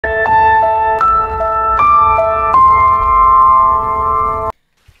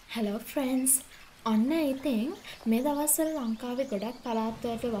Hello friends. ඔන්න ඉතින් මේ දවස්වල ලංකාවේ ගොඩක් පළාත්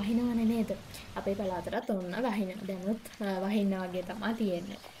වලට වහිනවනේ නේද? අපේ පළාතටත් ඔන්න වහිනවා. දැනුත් වහින්න වගේ තමයි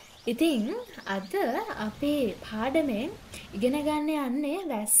තියෙන්නේ. ඉතින් අද අපි පාඩමෙන් ඉගෙන ගන්න යන්නේ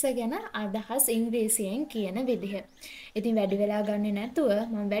වැස්ස ගැන අදහස් ඉංග්‍රීසියෙන් කියන විදිහ. ඉතින් වැඩි වෙලා ගන්නේ නැතුව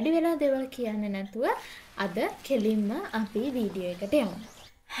මම වැඩි වෙලා දේවල් කියන්නේ නැතුව අද කෙලින්ම අපි වීඩියෝ එකට යමු.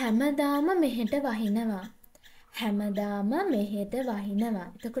 හැමදාම මෙහෙට වහිනවා. හැමදාම මෙහෙට වහිනවා.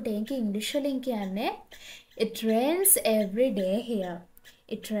 එතකොට ඒක ඉංග්‍රීසි වලින් කියන්නේ it rains every day here.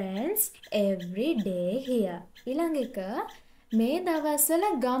 It rains every day here. ඊළඟ එක මේ දවස්වල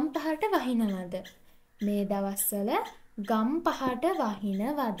ගම් පහට වහිනවද? මේ දවස්වල ගම් පහට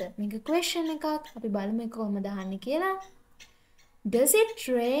වහිනවද? මේක question එකක්. අපි බලමු කොහොමද අහන්නේ කියලා. Does it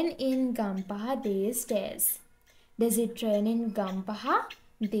rain in Gampaha these days? Does it rain in Gampaha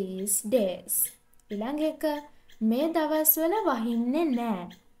these days? ඊළඟ එක මේ දවස්වල වහින්නේ නැහැ.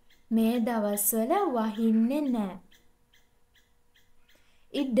 මේ දවස්වල වහින්නේ නැහැ.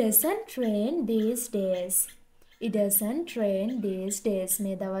 It doesn't rain these days. It doesn't rain these days.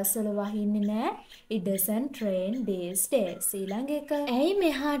 මේ දවස්වල වහින්නේ නැහැ. It doesn't rain these days. ඊළඟ එක ඇයි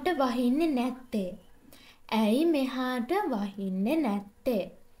මෙහාට වහින්නේ නැත්තේ? ඇයි මෙහාට වහින්නේ නැත්තේ?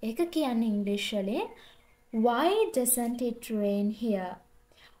 ඒක කියන්නේ ඉංග්‍රීසි වලින් why doesn't it rain here?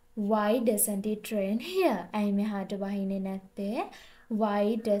 Why doesn't it rain here? ඇයි මෙහාට වහින්නේ නැත්තේ?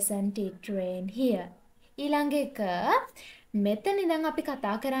 Why doesn't it rain here? ඊළඟ එක මෙතන ඉඳන් අපි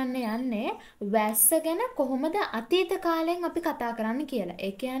කතා කරන්න යන්නේ වැස්ස ගැන කොහොමද අතීත කාලෙන් අපි කතා කරන්න කියලා.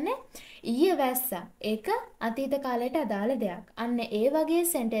 ඒ කියන්නේ ඊයේ වැස්සා. ඒක අතීත කාලයට අදාළ දෙයක්. අන්න ඒ වගේ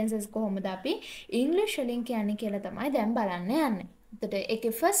sentences කොහොමද අපි ඉංග්‍රීසි වලින් කියන්නේ කියලා තමයි දැන් බලන්න යන්නේ. එතකොට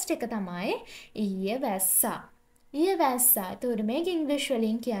ඒකේ first එක තමයි ඊයේ වැස්සා. ඊයේ වැස්සා. එතකොට මේක ඉංග්‍රීසි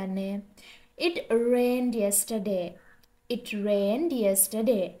වලින් කියන්නේ it rained yesterday. It rained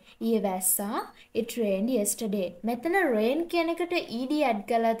yesterday. ඊයේ වැස්සා. It rained yesterday. මෙතන rain කියන එකට ed add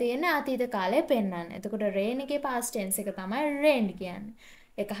කරලා තියෙන අතීත කාලය පෙන්වන්න. එතකොට rain එකේ past tense එක තමයි rained කියන්නේ.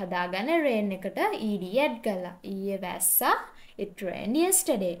 ඒක හදාගන්න rain එකට ed add කරලා. ඊයේ වැස්සා. It rained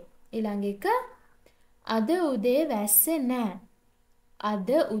yesterday. ඊළඟ එක අද උදේ වැස්සේ නැහැ. අද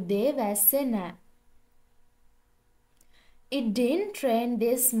උදේ වැස්සේ නැහැ. It didn't rain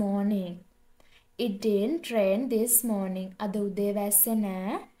this morning. It didn't rain this morning. අද උදේ වැස්සේ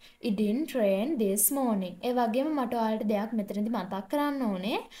නෑ. It didn't rain this morning. ඒ වගේම මට ඔයාලට දෙයක් මෙතනදී මතක් කරන්න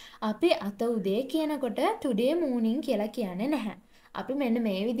ඕනේ. අපි අත උදේ කියනකොට today morning කියලා කියන්නේ නැහැ. අපි මෙන්න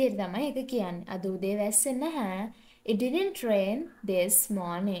මේ විදිහට තමයි ඒක කියන්නේ. අද උදේ වැස්සේ නැහැ. It didn't rain this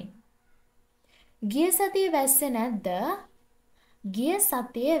morning. ගිය සතියේ වැස්සේ නැද්ද? ගිය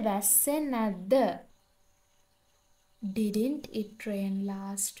සතියේ වැස්සේ නැද්ද? Didn't it rain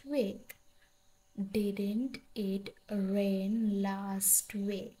last week? Didn't it rain last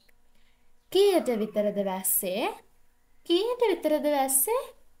week? කීයට විතරද වැස්සේ? කීයට විතරද වැස්සේ?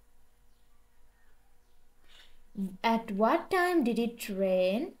 At what time did it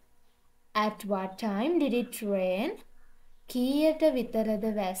rain? At what time did it rain? කීයට විතරද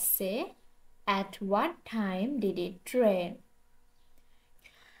වැස්සේ? At what time did it rain?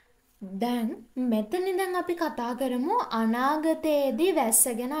 දැන් මෙතන ඉඳන් අපි කතා කරමු අනාගතයේදී වැස්ස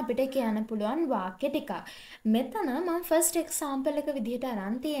ගැන අපිට කියන්න පුළුවන් වාක්‍ය ටිකක්. මෙතන මම ෆස්ට් එක්සැම්පල් එක විදිහට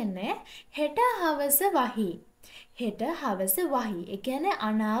අරන් තියන්නේ හෙට හවස වහි. හෙට හවස වහි. ඒ කියන්නේ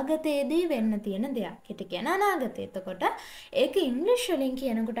අනාගතයේදී වෙන්න තියෙන දෙයක්. හෙට කියන්නේ අනාගතය. එතකොට ඒක ඉංග්‍රීසි වලින්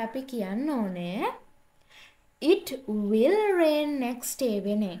කියනකොට අපි කියන්න ඕනේ it will rain next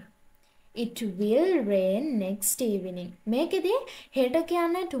evening. It will rain next evening. මේකෙදී හෙට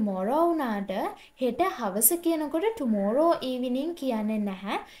කියන්නේ tomorrow වුණාට හෙට හවස කියනකොට tomorrow evening කියන්නේ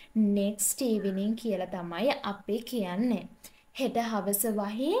නැහැ. next evening කියලා තමයි අපි කියන්නේ. හෙට හවස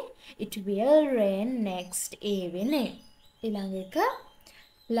වහි it will rain next evening. ඊළඟ එක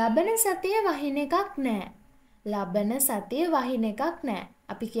ලබන සතියේ වහින එකක් නැහැ. ලබන සතියේ වහින එකක් නැහැ.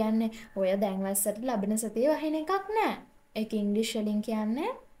 අපි කියන්නේ ඔය දැන් වැස්සට ලබන සතියේ වහින එකක් නැහැ. ඒක ඉංග්‍රීසි වලින්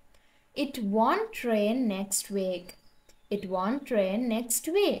කියන්නේ It won't rain next week. It won't rain next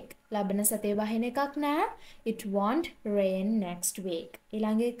week. ලබන සතියේ වහින එකක් නෑ. It won't rain next week.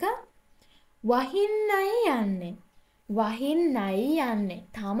 ඊළඟ එක වහින්නයි යන්නේ. වහින්නයි යන්නේ.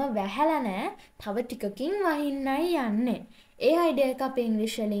 තාම වැහැලා නෑ. තව ටිකකින් වහින්නයි යන්නේ. ඒ අයිඩියා එක අපේ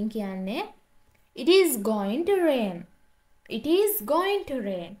ඉංග්‍රීසි වලින් කියන්නේ It is going to rain. It is going to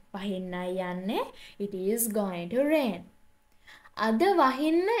rain. වහින්නයි යන්නේ. It is going to rain. අද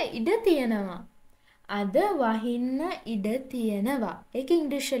වහින්න ඉඩ තියෙනවා. අද වහින්න ඉඩ තියෙනවා. ඒක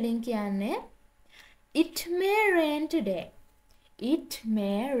ඉංග්‍රීසි වලින් කියන්නේ It may rain today. It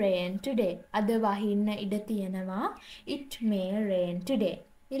may rain today. අද වහින්න ඉඩ තියෙනවා. It may rain today.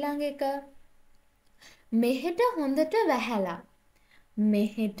 ඊළඟ එක මෙහෙට හොඳට වැහැලා.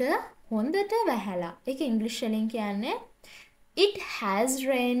 මෙහෙට හොඳට වැහැලා. ඒක ඉංග්‍රීසි වලින් කියන්නේ It has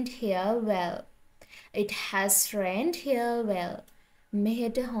rained here well. It has rained here well.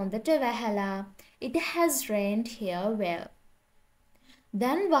 මෙහෙට හොඳට වැහැලා. It has rained here well.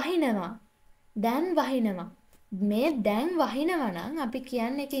 දැන් වහිනවා. දැන් වහිනවා. මේ දැන් වහිනවා නම් අපි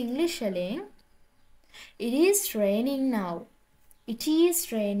කියන්නේ ඒක ඉංග්‍රීසි වලින් It is raining now. It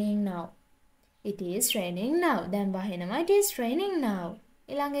is raining now. It is raining now. දැන් වහිනවා. It is raining now.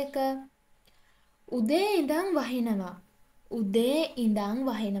 ඊළඟ එක උදේ ඉඳන් වහිනවා. උදේ ඉඳන්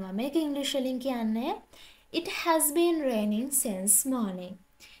වහිනවා. මේක ඉංග්‍රීසි වලින් කියන්නේ It has been raining since morning.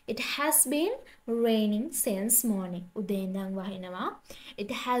 It has been raining since morning. උදේ ඉඳන් වහිනවා.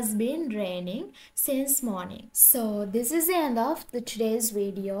 It has been raining since morning. So this is the end of the today's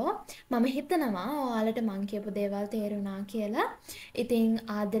video. මම හිතනවා ඔයාලට මම කියපු දේවල් තේරුණා කියලා. ඉතින්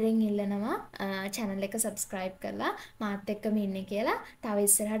ආදරෙන් ඉල්ලනවා channel එක subscribe කරලා මාත් එක්කම ඉන්න කියලා. තව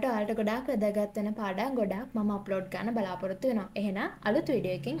ඉස්සරහට ඔයාලට ගොඩාක් වැදගත් වෙන පාඩම් ගොඩාක් මම upload කරන්න බලාපොරොත්තු වෙනවා. එහෙනම් අලුත්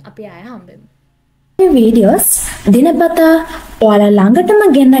වීඩියෝ එකකින් අපි ආයෙ හම්බෙමු. videos දිනපතා ඔයාලා ළඟටම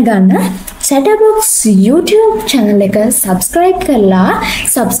ගෙන්න ගන්න Chatterbox YouTube channel එක subscribe කරලා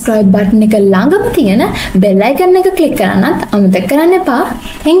subscribe button එක ළඟම තියෙන bell icon එක click කරන්නත් අමතක කරන්න එපා.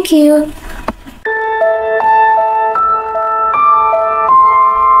 Thank you.